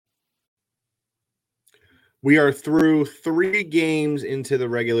We are through 3 games into the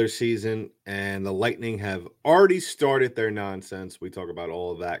regular season, and the Lightning have already started their nonsense. We talk about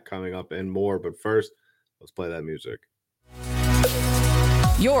all of that coming up and more, but first, let's play that music.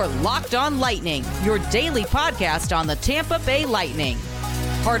 You're Locked On Lightning, your daily podcast on the Tampa Bay Lightning.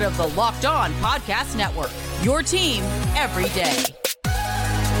 Part of the Locked On Podcast Network, your team every day.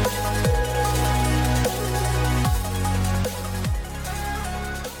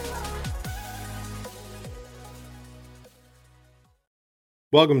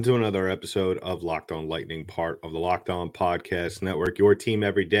 Welcome to another episode of Locked On Lightning, part of the Locked On Podcast Network, your team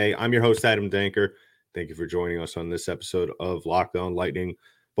every day. I'm your host, Adam Danker. Thank you for joining us on this episode of Locked On Lightning.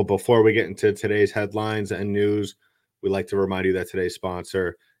 But before we get into today's headlines and news, we'd like to remind you that today's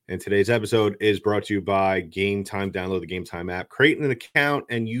sponsor and today's episode is brought to you by Game Time. Download the Game Time app, create an account,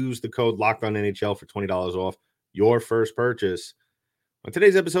 and use the code LOCKEDONNHL for $20 off your first purchase. On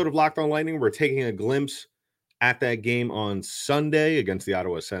today's episode of Locked On Lightning, we're taking a glimpse at that game on Sunday against the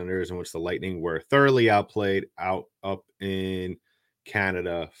Ottawa Senators, in which the Lightning were thoroughly outplayed up in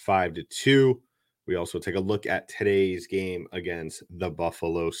Canada 5-2. We also take a look at today's game against the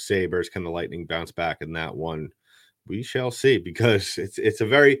Buffalo Sabres. Can the Lightning bounce back in that one? We shall see, because it's a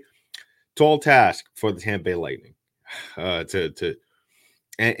very tall task for the Tampa Bay Lightning.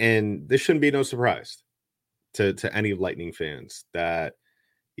 And this shouldn't be no surprise to any Lightning fans that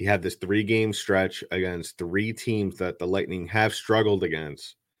you had this 3-game stretch against 3 teams that the Lightning have struggled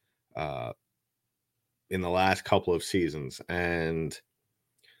against in the last couple of seasons. And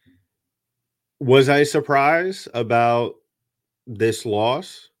was I surprised about this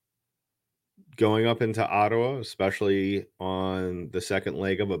loss going up into Ottawa, especially on the second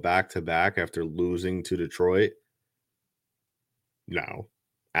leg of a back-to-back after losing to Detroit? No,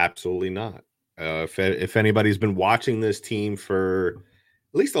 absolutely not. If anybody's been watching this team for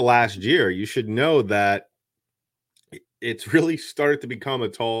at least the last year, you should know that it's really started to become a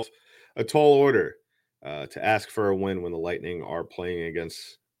tall order to ask for a win when the Lightning are playing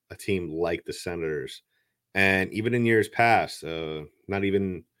against a team like the Senators. And even in years past, not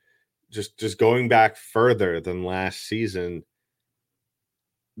even just going back further than last season,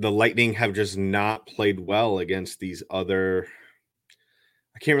 the Lightning have just not played well against these other,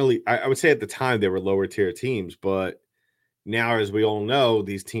 I would say at the time they were lower tier teams, but now, as we all know,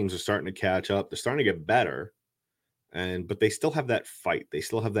 these teams are starting to catch up. They're starting to get better, but they still have that fight. They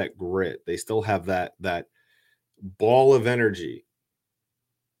still have that grit. They still have that ball of energy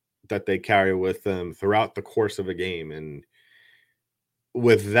that they carry with them throughout the course of a game. And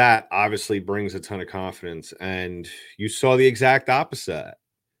with that, obviously brings a ton of confidence. And you saw the exact opposite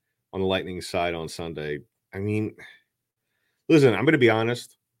on the Lightning side on Sunday. I mean, listen, I'm going to be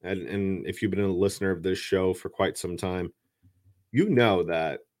honest. And if you've been a listener of this show for quite some time, you know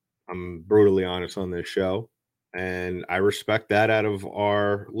that I'm brutally honest on this show, and I respect that out of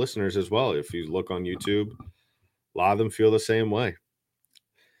our listeners as well. If you look on YouTube, a lot of them feel the same way.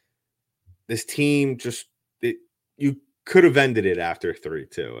 This team you could have ended it after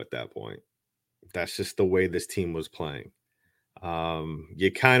 3-2 at that point. That's just the way this team was playing.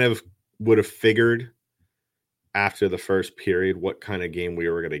 You kind of would have figured after the first period what kind of game we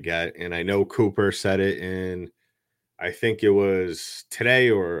were going to get, and I know Cooper said it in, I think it was today,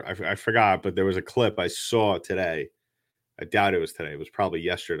 or I forgot, but there was a clip I saw today. I doubt it was today. It was probably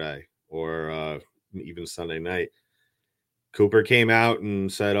yesterday or even Sunday night. Cooper came out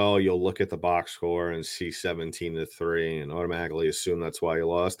and said, "Oh, you'll look at the box score and see 17-3 and automatically assume that's why you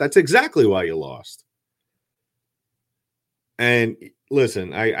lost." That's exactly why you lost. And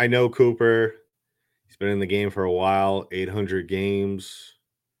listen, I know Cooper. He's been in the game for a while, 800 games,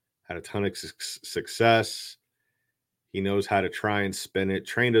 had a ton of success. He knows how to try and spin it,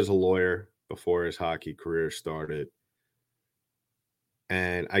 trained as a lawyer before his hockey career started.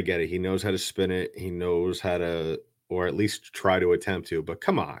 And I get it. He knows how to spin it. He knows how to, or at least try to attempt to. But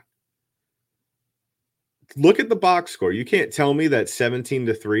come on. Look at the box score. You can't tell me that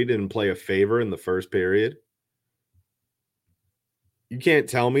 17-3 didn't play a favor in the first period. You can't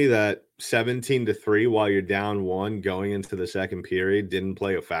tell me that 17-3 while you're down 1 going into the second period didn't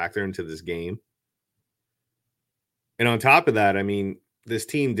play a factor into this game. And on top of that, I mean, this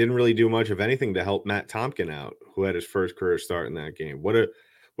team didn't really do much of anything to help Matt Tompkin out, who had his first career start in that game. What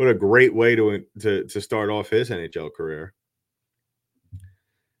a great way to start off his NHL career.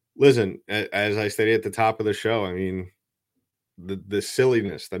 Listen, as I stated at the top of the show, I mean, the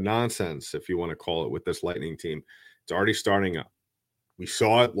silliness, the nonsense, if you want to call it, with this Lightning team, it's already starting up. We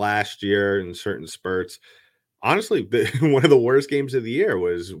saw it last year in certain spurts. Honestly, one of the worst games of the year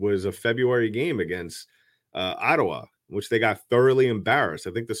was a February game against Ottawa, which they got thoroughly embarrassed.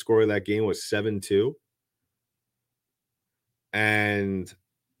 I think the score of that game was 7-2. And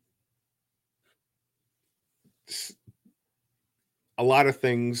a lot of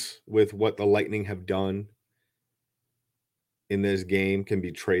things with what the Lightning have done in this game can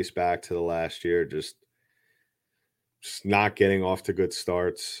be traced back to the last year, just not getting off to good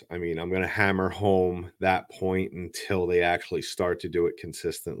starts. I mean, I'm going to hammer home that point until they actually start to do it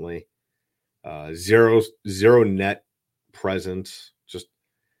consistently. Zero net presence, just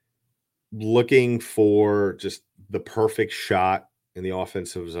looking for just the perfect shot in the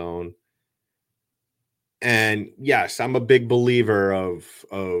offensive zone. And yes, I'm a big believer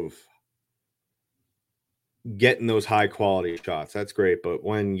of getting those high quality shots. That's great, but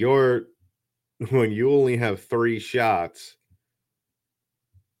when you only have 3 shots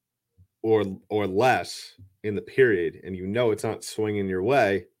or less in the period, and it's not swinging your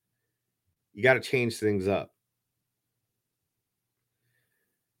way, you got to change things up.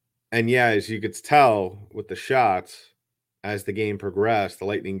 And yeah, as you could tell with the shots, as the game progressed, the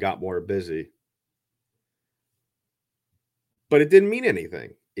Lightning got more busy. But it didn't mean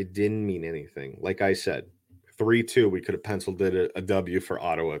anything. It didn't mean anything. Like I said, 3-2, we could have penciled it a W for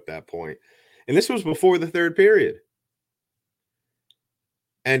Ottawa at that point. And this was before the third period.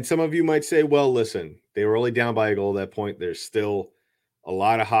 And some of you might say, well, listen, they were only down by a goal at that point. There's still a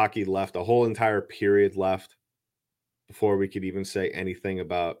lot of hockey left, a whole entire period left before we could even say anything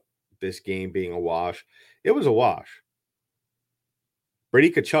about this game being a wash. It was a wash.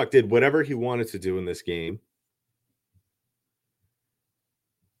 Brady Tkachuk did whatever he wanted to do in this game.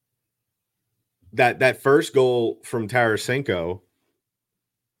 That first goal from Tarasenko,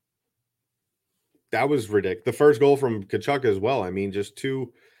 that was ridiculous. The first goal from Tkachuk as well. I mean, just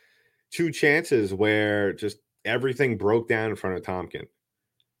two chances where just everything broke down in front of Tompkin.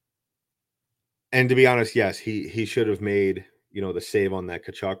 And to be honest, yes, he should have made, the save on that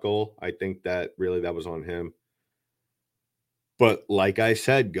Tkachuk goal. I think that was on him. But like I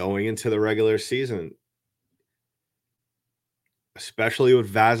said, going into the regular season, especially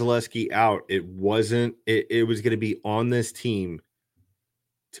with Vasilevsky out, it was going to be on this team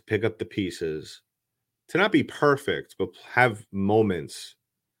to pick up the pieces, to not be perfect, but have moments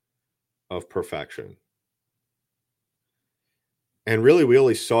of perfection. And really, we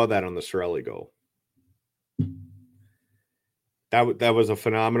only saw that on the Cirelli goal. That was a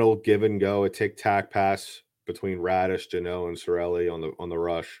phenomenal give and go, a tic-tac pass between Radish, Janot, and Cirelli on the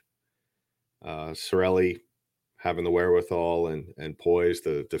rush. Cirelli having the wherewithal and poise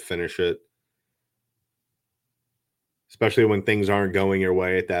to finish it, especially when things aren't going your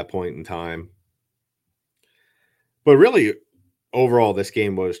way at that point in time. But really, overall, this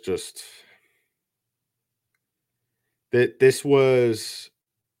game was just that. This was,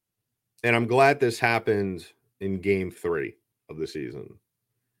 and I'm glad this happened in Game 3 of the season.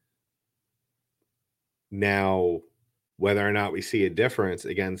 Now, whether or not we see a difference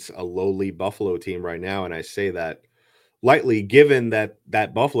against a lowly Buffalo team right now, and I say that lightly, given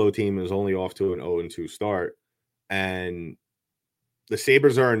that Buffalo team is only off to an 0-2 start, and the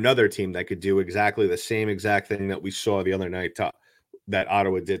Sabres are another team that could do exactly the same exact thing that we saw the other night that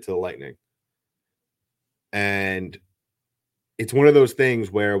Ottawa did to the Lightning. And it's one of those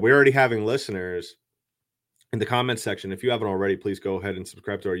things where we're already having listeners in the comments section. If you haven't already, please go ahead and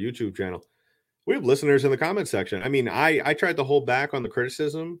subscribe to our YouTube channel. We have listeners in the comment section. I mean, I tried to hold back on the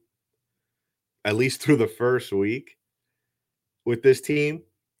criticism, at least through the first week with this team.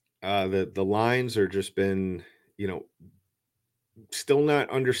 The lines are just been, still not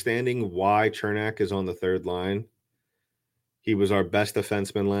understanding why Chernak is on the third line. He was our best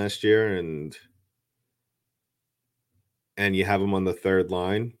defenseman last year, and you have him on the third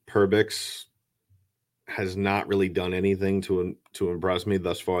line. Perbix has not really done anything to impress me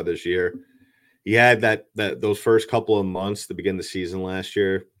thus far this year. He had those first couple of months to begin the season last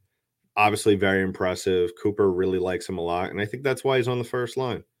year. Obviously very impressive. Cooper really likes him a lot, and I think that's why he's on the first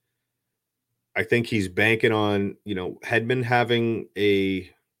line. I think he's banking on, Hedman having an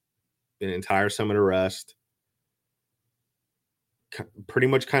entire summer to rest. Pretty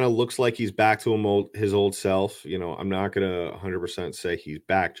much kind of looks like he's back to his old self. I'm not going to 100% say he's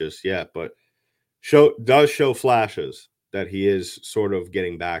back just yet, but does show flashes that he is sort of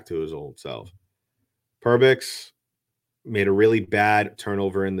getting back to his old self. Perbix made a really bad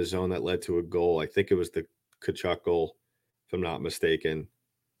turnover in the zone that led to a goal. I think it was the Tkachuk goal, if I'm not mistaken.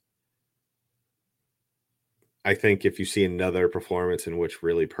 I think if you see another performance in which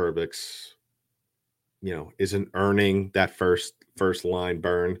really Perbix, isn't earning that first line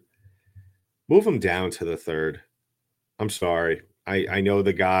burn, move him down to the third. I'm sorry. I know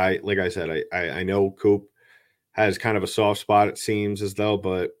the guy, like I said, I know Coop has kind of a soft spot, it seems as though,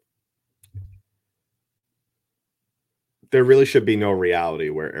 but there really should be no reality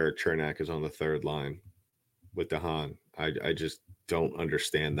where Eric Chernak is on the third line with DeHaan. I just don't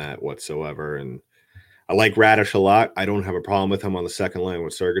understand that whatsoever. And I like Radish a lot. I don't have a problem with him on the second line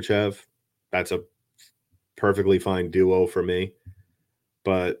with Sergachev. That's a perfectly fine duo for me.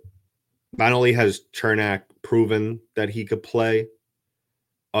 But not only has Chernak proven that he could play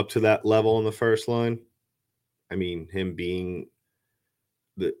up to that level in the first line, I mean, him being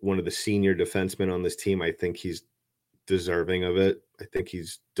one of the senior defensemen on this team, I think he's deserving of it. I think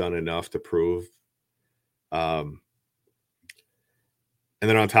he's done enough to prove. And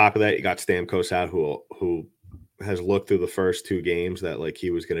then on top of that, you got Stamkos out, who has looked through the first two games that like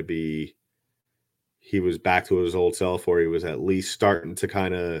he was back to his old self, or he was at least starting to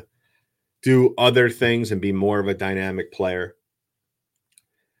kind of do other things and be more of a dynamic player.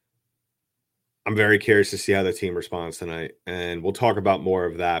 I'm very curious to see how the team responds tonight. And we'll talk about more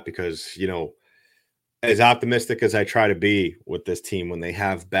of that because, as optimistic as I try to be with this team when they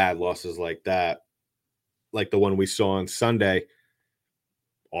have bad losses like that, like the one we saw on Sunday,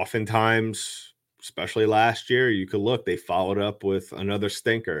 oftentimes, especially last year, you could look, they followed up with another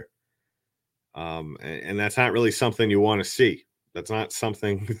stinker. And that's not really something you want to see. That's not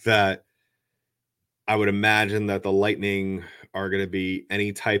something that I would imagine that the Lightning are going to be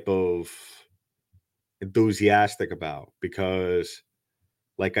any type of enthusiastic about, because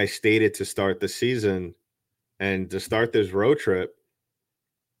like I stated to start the season and to start this road trip,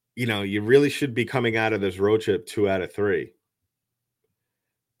 you really should be coming out of this road trip 2 out of 3.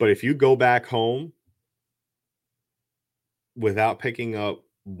 But if you go back home without picking up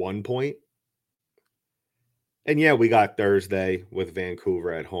 1 point, and yeah, we got Thursday with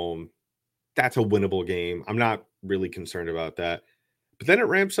Vancouver at home. That's a winnable game. I'm not really concerned about that. But then it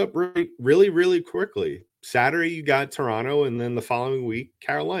ramps up really, really, really quickly. Saturday, you got Toronto, and then the following week,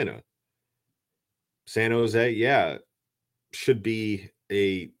 Carolina. San Jose, yeah, should be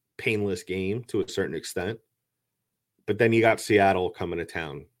a painless game to a certain extent. But then you got Seattle coming to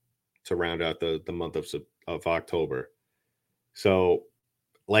town to round out the month of October. So,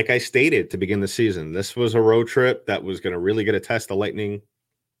 like I stated to begin the season, this was a road trip that was going to really get a test the Lightning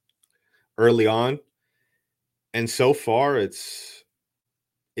early on. And so far, it's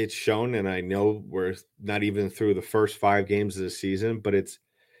shown, and I know we're not even through the first 5 games of the season, but it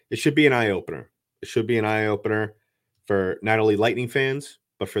should be an eye-opener. It should be an eye-opener for not only Lightning fans,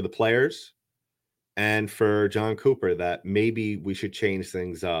 but for the players and for John Cooper, that maybe we should change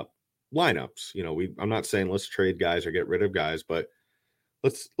things up. Lineups, I'm not saying let's trade guys or get rid of guys, but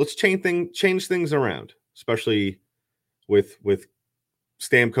let's change things around, especially with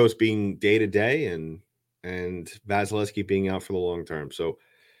Stamkos being day-to-day and Vasilevsky being out for the long term. So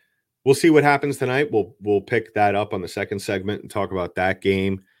we'll see what happens tonight. We'll pick that up on the second segment and talk about that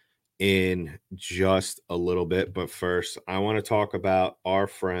game in just a little bit. But first, I want to talk about our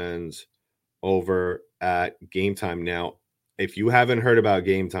friends over at Game Time. Now, if you haven't heard about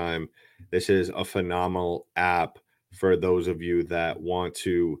Game Time, this is a phenomenal app for those of you that want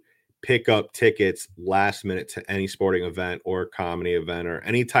to pick up tickets last minute to any sporting event or comedy event or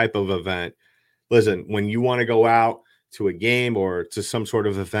any type of event. Listen, when you want to go out to a game or to some sort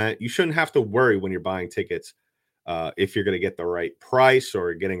of event, you shouldn't have to worry when you're buying tickets if you're going to get the right price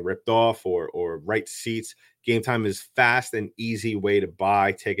or getting ripped off or right seats. Game Time is fast and easy way to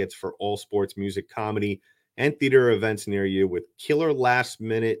buy tickets for all sports, music, comedy, and theater events near you with killer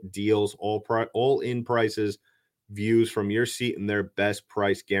last-minute deals, all in prices, views from your seat, and their best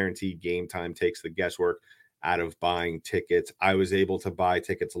price guarantee. Game Time takes the guesswork out of buying tickets. I was able to buy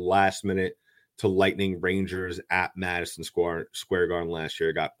tickets last minute to Lightning Rangers at Madison Square Garden last year.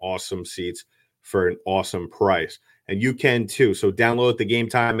 I got awesome seats for an awesome price. And you can too. So download the Game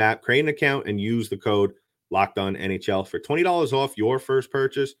Time app, create an account, and use the code LOCKEDONNHL for $20 off your first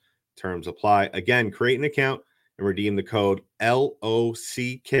purchase. Terms apply. Again, create an account and redeem the code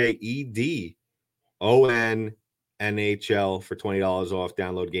LOCKEDONNHL for $20 off.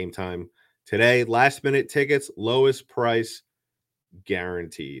 Download Game Time today. Last minute tickets, lowest price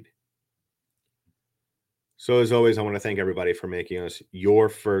guaranteed. So as always, I want to thank everybody for making us your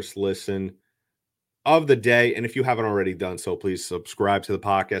first listen of the day. And if you haven't already done so, please subscribe to the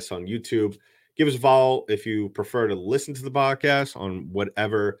podcast on YouTube. Give us a follow if you prefer to listen to the podcast on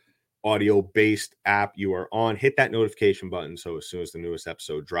whatever audio-based app you are on. Hit that notification button so as soon as the newest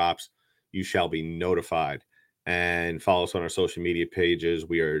episode drops, you shall be notified. And follow us on our social media pages.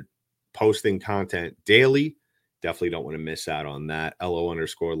 We are posting content daily. Definitely don't want to miss out on that.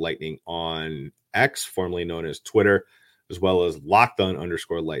 LO_Lightning on X, formerly known as Twitter, as well as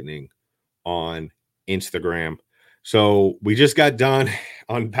LockedOn_Lightning on Instagram. So we just got done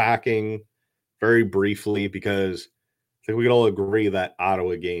unpacking very briefly because think we could all agree that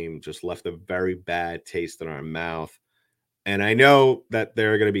Ottawa game just left a very bad taste in our mouth. And I know that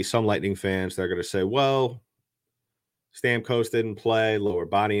there are going to be some Lightning fans that are going to say, well, Stamkos didn't play, lower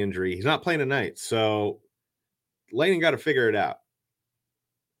body injury. He's not playing tonight. So Lightning got to figure it out.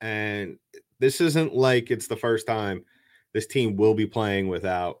 And this isn't like it's the first time this team will be playing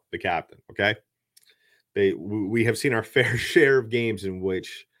without the captain, okay? We have seen our fair share of games in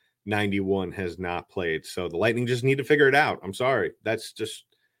which 91 has not played. So the Lightning just need to figure it out. I'm sorry. That's just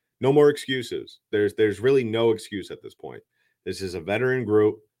no more excuses. There's really no excuse at this point. This is a veteran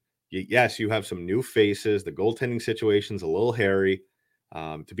group. Yes, you have some new faces. The goaltending situation's a little hairy.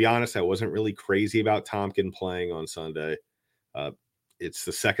 To be honest, I wasn't really crazy about Tompkin playing on Sunday. It's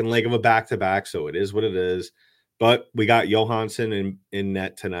the second leg of a back-to-back, so it is what it is. But we got Johansson in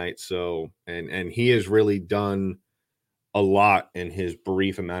net tonight, so and he has really done a lot in his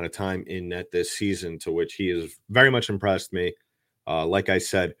brief amount of time in net this season, to which he has very much impressed me. Like I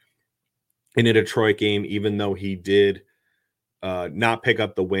said, in a Detroit game, even though he did not pick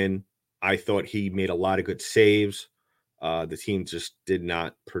up the win, I thought he made a lot of good saves. The team just did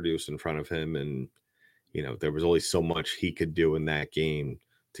not produce in front of him, and there was only so much he could do in that game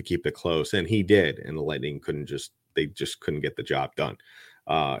to keep it close, and he did. And the Lightning couldn't get the job done.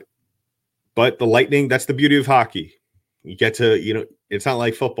 But the Lightning, that's the beauty of hockey. You get to, it's not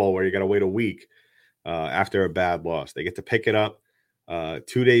like football where you got to wait a week after a bad loss. They get to pick it up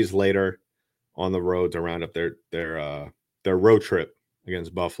 2 days later on the road to round up their road trip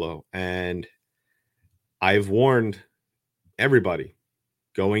against Buffalo. And I've warned everybody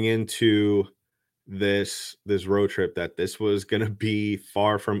going into this road trip that this was going to be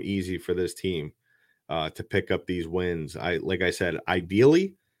far from easy for this team to pick up these wins. Like I said,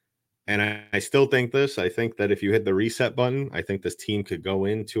 ideally, and I still think this, I think that if you hit the reset button, I think this team could go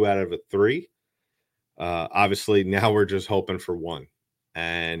in 2 out of 3. Obviously, now we're just hoping for 1.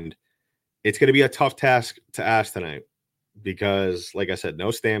 And it's going to be a tough task to ask tonight because, like I said, no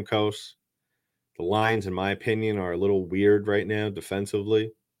Stamkos. The lines, in my opinion, are a little weird right now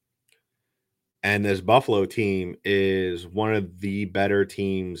defensively. And this Buffalo team is one of the better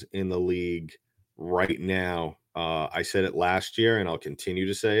teams in the league right now. I said it last year, and I'll continue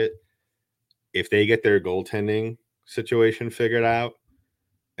to say it. If they get their goaltending situation figured out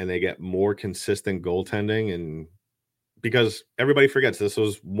and they get more consistent goaltending, and because everybody forgets this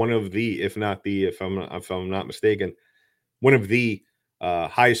was one of the, if I'm not mistaken, one of the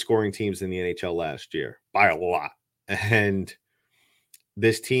highest scoring teams in the NHL last year by a lot. And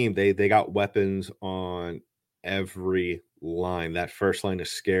this team, they got weapons on every line. That first line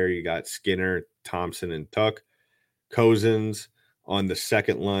is scary. You got Skinner, Thompson, and Tuck. Cozens on the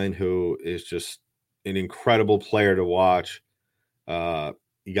second line, who is just an incredible player to watch.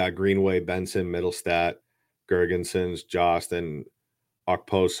 You got Greenway, Benson, Middlestat, Gergensons, Jost, and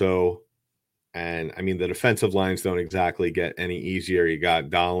Okposo. And, I mean, the defensive lines don't exactly get any easier. You got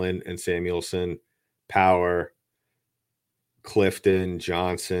Dahlin and Samuelson, Power, Clifton,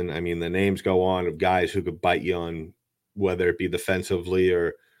 Johnson. I mean, the names go on of guys who could bite you on whether it be defensively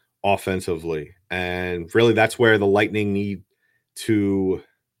or offensively. And really that's where the Lightning need to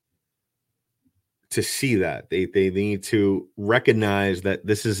see that. They need to recognize that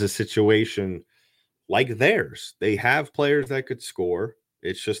this is a situation like theirs. They have players that could score.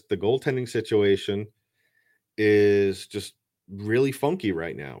 It's just the goaltending situation is just really funky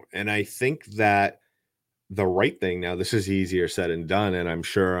right now. And I think that the right thing now, this is easier said than done, and I'm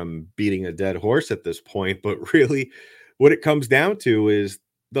sure I'm beating a dead horse at this point, but really what it comes down to is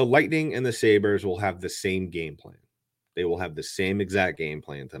the Lightning and the Sabres will have the same game plan. They will have the same exact game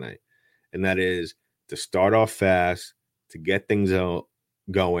plan tonight. And that is to start off fast, to get things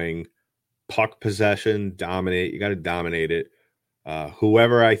going, puck possession, dominate. You got to dominate it.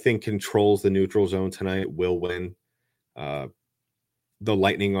 Whoever I think controls the neutral zone tonight will win. The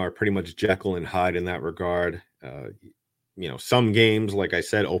Lightning are pretty much Jekyll and Hyde in that regard. Some games, like I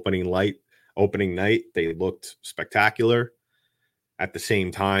said, opening night, they looked spectacular. At the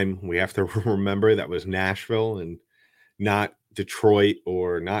same time, we have to remember that was Nashville and not Detroit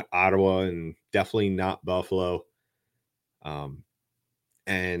or not Ottawa and definitely not Buffalo.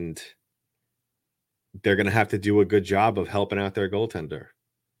 And they're going to have to do a good job of helping out their goaltender.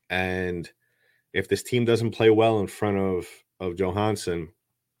 And if this team doesn't play well in front of Johansson,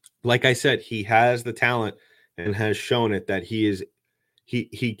 like I said, he has the talent and has shown it that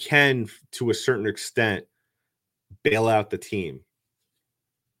he can, to a certain extent, bail out the team.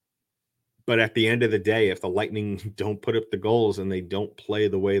 But at the end of the day, if the Lightning don't put up the goals and they don't play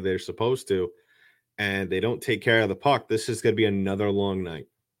the way they're supposed to, and they don't take care of the puck, this is going to be another long night.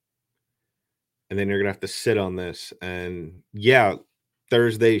 and then you're going to have to sit on this. And yeah,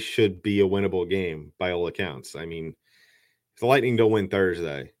 Thursday should be a winnable game by all accounts. I mean, if the Lightning don't win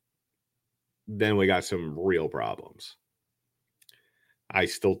Thursday, then we got some real problems. I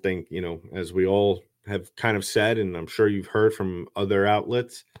still think, as we all have kind of said, and I'm sure you've heard from other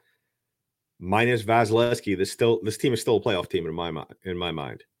outlets, minus Vasilevsky, this team is still a playoff team in my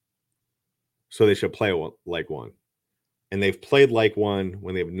mind. So they should play like one. And they've played like one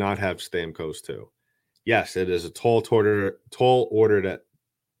when they've not have Stamkos too. Yes, it is a tall order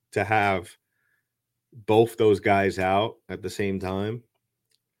to have both those guys out at the same time.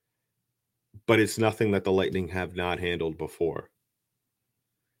 But it's nothing that the Lightning have not handled before.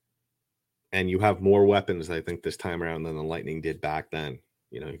 And you have more weapons, I think, this time around than the Lightning did back then.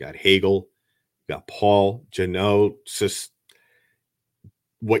 You got Hagel, you got Paul, Jeannot. Just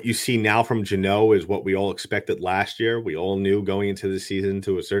what you see now from Jeannot is what we all expected last year. We all knew going into the season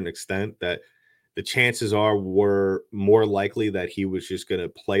to a certain extent that the chances were more likely that he was just going to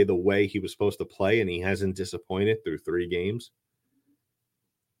play the way he was supposed to play, and he hasn't disappointed through 3 games.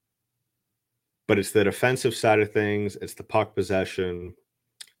 But it's the defensive side of things. It's the puck possession.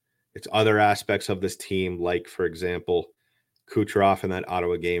 It's other aspects of this team, like, for example, Kucherov in that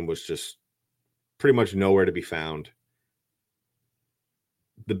Ottawa game was just pretty much nowhere to be found.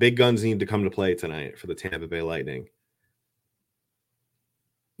 The big guns need to come to play tonight for the Tampa Bay Lightning.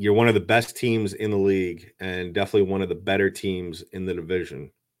 You're one of the best teams in the league and definitely one of the better teams in the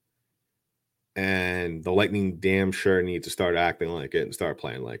division. And the Lightning damn sure need to start acting like it and start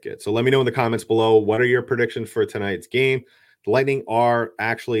playing like it. So let me know in the comments below, what are your predictions for tonight's game? The Lightning are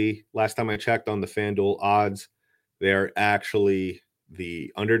actually, last time I checked on the FanDuel odds, they're actually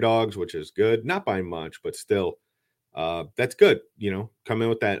the underdogs, which is good. Not by much, but still, that's good. Come in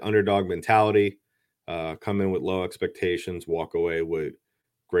with that underdog mentality, come in with low expectations, walk away with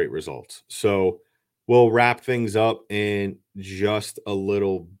great results. So we'll wrap things up in just a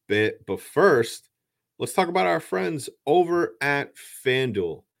little bit. But first, let's talk about our friends over at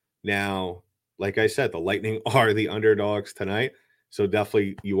FanDuel. Now, like I said, the Lightning are the underdogs tonight. So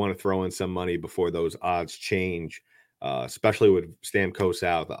definitely you want to throw in some money before those odds change, especially with Stamkos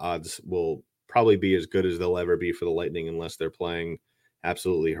out. The odds will probably be as good as they'll ever be for the Lightning unless they're playing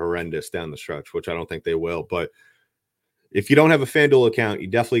absolutely horrendous down the stretch, which I don't think they will. But if you don't have a FanDuel account, you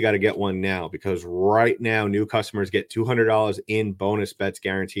definitely got to get one now, because right now new customers get $200 in bonus bets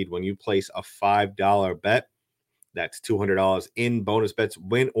guaranteed when you place a $5 bet. That's $200 in bonus bets,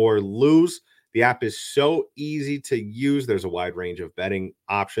 win or lose. The app is so easy to use. There's a wide range of betting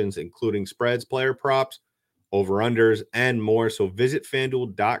options, including spreads, player props, over-unders, and more. So visit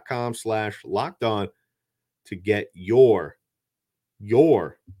FanDuel.com/lockedon to get your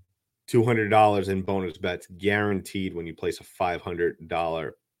 $200 in bonus bets guaranteed when you place a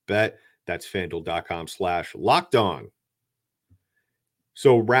 $500 bet. That's FanDuel.com/lockedon.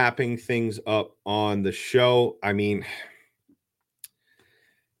 So wrapping things up on the show, I mean,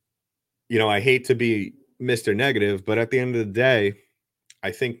 I hate to be Mr. Negative, but at the end of the day,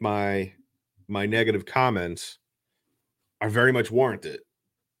 I think my negative comments are very much warranted.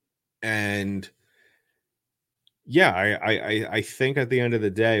 And yeah, I think at the end of the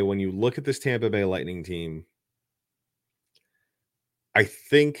day, when you look at this Tampa Bay Lightning team, I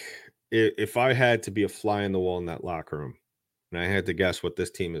think if I had to be a fly in the wall in that locker room, and I had to guess what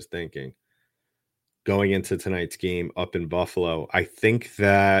this team is thinking going into tonight's game up in Buffalo, I think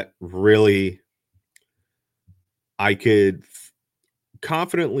that really I could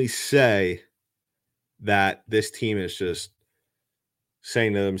confidently say that this team is just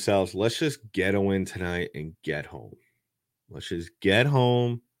saying to themselves, let's just get a win tonight and get home. Let's just get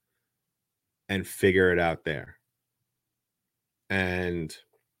home and figure it out there. And,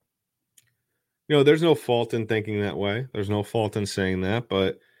 there's no fault in thinking that way. There's no fault in saying that.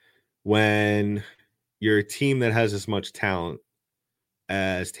 But when you're a team that has as much talent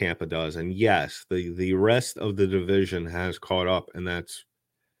as Tampa does, and yes, the rest of the division has caught up, and that's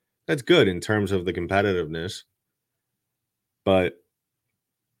good in terms of the competitiveness. But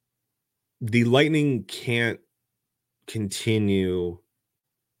the Lightning can't continue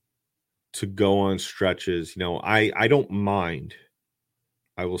to go on stretches. I don't mind.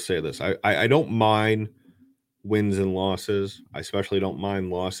 I will say this. I don't mind wins and losses. I especially don't mind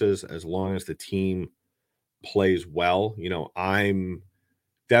losses as long as the team plays well. I'm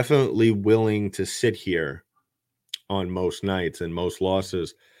definitely willing to sit here on most nights and most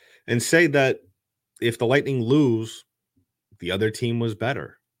losses and say that if the Lightning lose, the other team was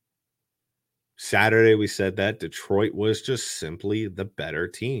better. Saturday, we said that Detroit was just simply the better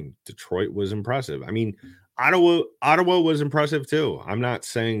team. Detroit was impressive. I mean, Ottawa was impressive too. I'm not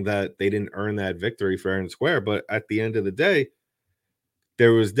saying that they didn't earn that victory fair and square, but at the end of the day,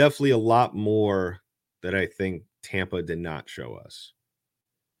 there was definitely a lot more that I think Tampa did not show us.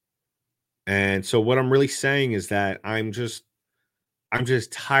 And so what I'm really saying is that I'm just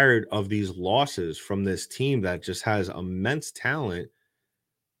tired of these losses from this team that just has immense talent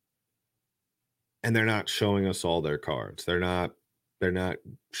and they're not showing us all their cards. They're not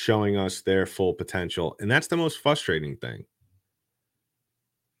showing us their full potential. And that's the most frustrating thing.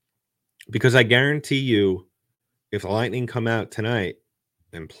 Because I guarantee you, if the Lightning come out tonight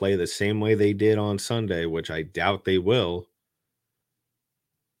and play the same way they did on Sunday, which I doubt they will,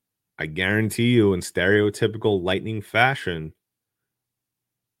 I guarantee you in stereotypical Lightning fashion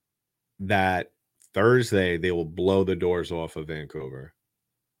that Thursday they will blow the doors off of Vancouver.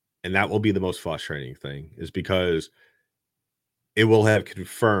 And that will be the most frustrating thing, is because it will have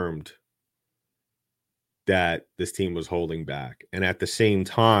confirmed that this team was holding back. And at the same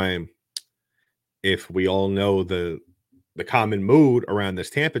time, if we all know the common mood around this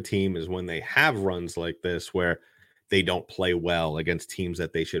Tampa team is when they have runs like this where they don't play well against teams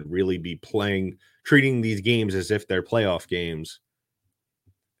that they should really be playing, treating these games as if they're playoff games.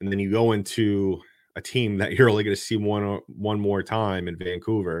 And then you go into a team that you're only going to see one more time in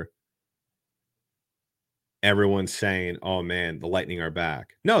Vancouver. Everyone's saying, oh man, the Lightning are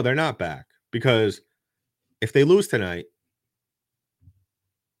back. No, they're not back, because if they lose tonight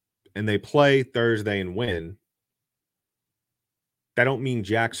and they play Thursday and win, that don't mean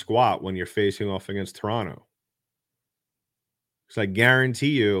jack squat when you're facing off against Toronto. So I guarantee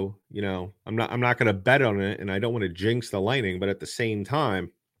you, I'm not going to bet on it, and I don't want to jinx the Lightning, but at the same time,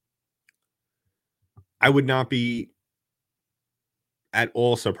 I would not be at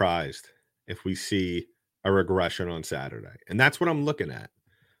all surprised if we see a regression on Saturday. And that's what I'm looking at.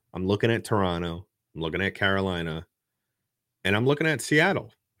 I'm looking at Toronto, I'm looking at Carolina, and I'm looking at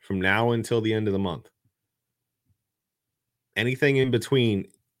Seattle from now until the end of the month. Anything in between,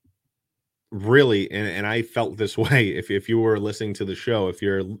 really, and I felt this way if you were listening to the show. If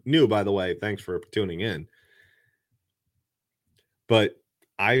you're new, by the way, thanks for tuning in. But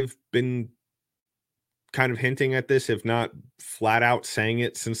I've been kind of hinting at this, if not flat out saying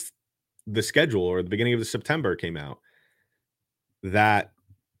it, since the schedule or the beginning of the September came out, that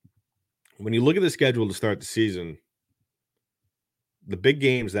when you look at the schedule to start the season, the big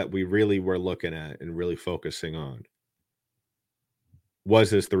games that we really were looking at and really focusing on was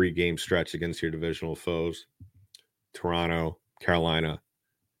this 3-game stretch against your divisional foes, Toronto, Carolina,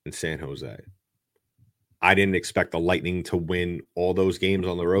 and San Jose. I didn't expect the Lightning to win all those games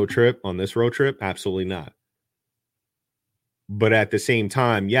on this road trip. Absolutely not. But at the same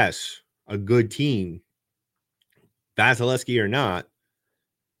time, yes, a good team, Vasilevsky or not,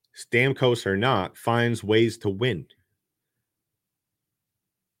 Stamkos or not, finds ways to win.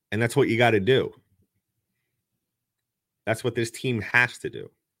 And that's what you got to do. That's what this team has to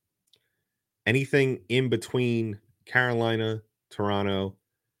do. Anything in between Carolina, Toronto,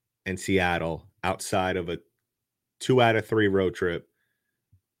 and Seattle, outside of a 2 out of 3 road trip,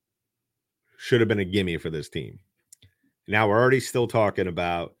 should have been a gimme for this team. Now we're already still talking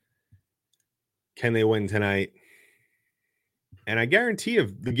about, can they win tonight? And I guarantee you,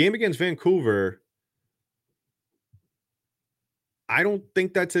 the game against Vancouver, I don't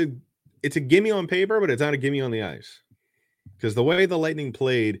think it's a gimme on paper, but it's not a gimme on the ice. Because the way the Lightning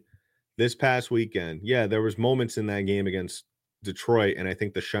played this past weekend, yeah, there was moments in that game against Detroit, and I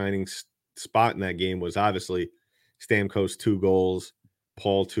think the shining spot in that game was obviously Stamkos 2 goals,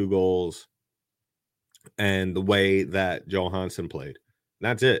 Paul 2 goals, and the way that Johansson played.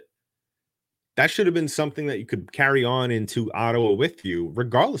 That's it. That should have been something that you could carry on into Ottawa with you,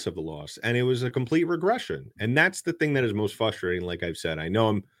 regardless of the loss. And it was a complete regression. And that's the thing that is most frustrating, like I've said. I know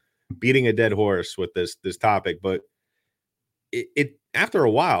I'm beating a dead horse with this topic, but it after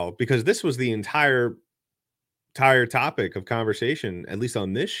a while, because this was the entire topic of conversation, at least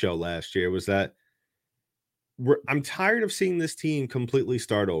on this show last year, was that I'm tired of seeing this team completely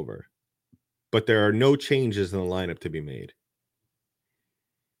start over, but there are no changes in the lineup to be made.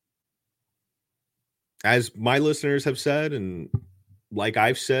 As my listeners have said, and like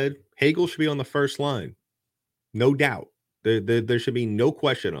I've said, Hagel should be on the first line. No doubt. There should be no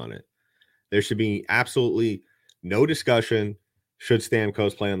question on it. There should be absolutely no discussion. Should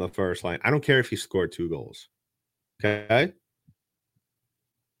Stamkos play on the first line? I don't care if he scored 2 goals. Okay?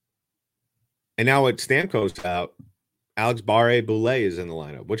 And now with Stamkos out, Alex Barré-Boulet is in the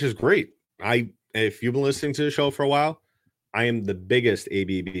lineup, which is great. If you've been listening to the show for a while, I am the biggest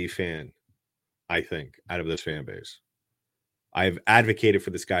ABB fan, I think, out of this fan base. I've advocated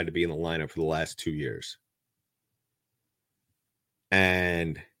for this guy to be in the lineup for the last 2 years.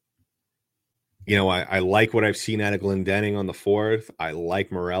 And, I like what I've seen out of Glendening on the 4th. I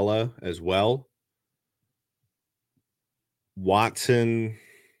like Morella as well. Watson,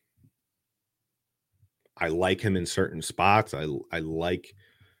 I like him in certain spots. I like,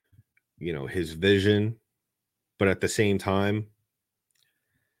 his vision. But at the same time,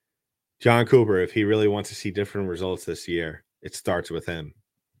 John Cooper, if he really wants to see different results this year, it starts with him.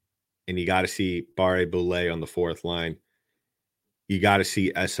 And you got to see Barre Boulet on the 4th line. You got to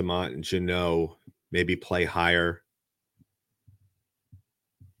see Esamont and Jeannot maybe play higher.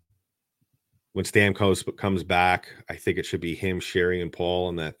 When Stamkos comes back, I think it should be him, Sherry, and Paul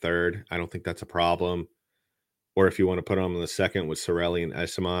on that 3rd. I don't think that's a problem. Or if you want to put him on the 2nd with Cirelli and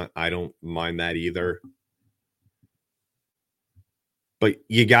Esamont, I don't mind that either. But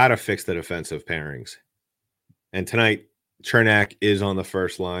you got to fix the defensive pairings. And tonight, Chernak is on the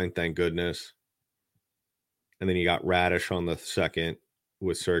 1st line, thank goodness. And then you got Radish on the 2nd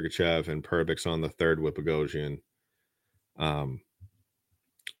with Sergachev and Perbix on the 3rd with Bogosian.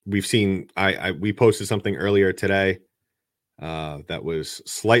 We've seen, we posted something earlier today that was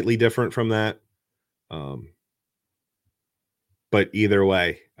slightly different from that. But either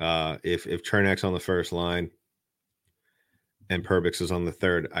way, if Chernak's on the 1st line and Perbix is on the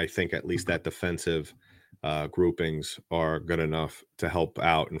 3rd, I think at least that defensive groupings are good enough to help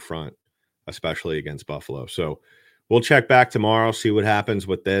out in front, especially against Buffalo. So we'll check back tomorrow, see what happens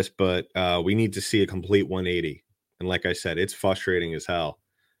with this, but we need to see a complete 180. And like I said, it's frustrating as hell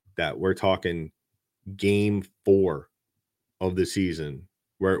that we're talking game 4 of the season.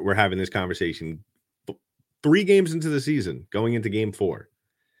 We're having this conversation 3 games into the season, going into game 4.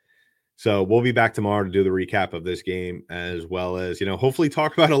 So we'll be back tomorrow to do the recap of this game, as well as, hopefully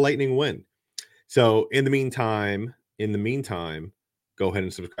talk about a Lightning win. So in the meantime, go ahead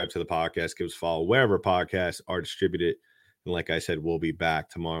and subscribe to the podcast. Give us a follow wherever podcasts are distributed. And like I said, we'll be back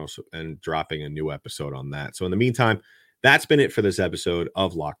tomorrow and dropping a new episode on that. So in the meantime, that's been it for this episode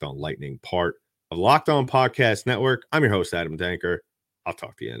of Locked On Lightning, part of Locked On Podcast Network. I'm your host, Adam Danker. I'll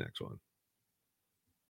talk to you in the next one.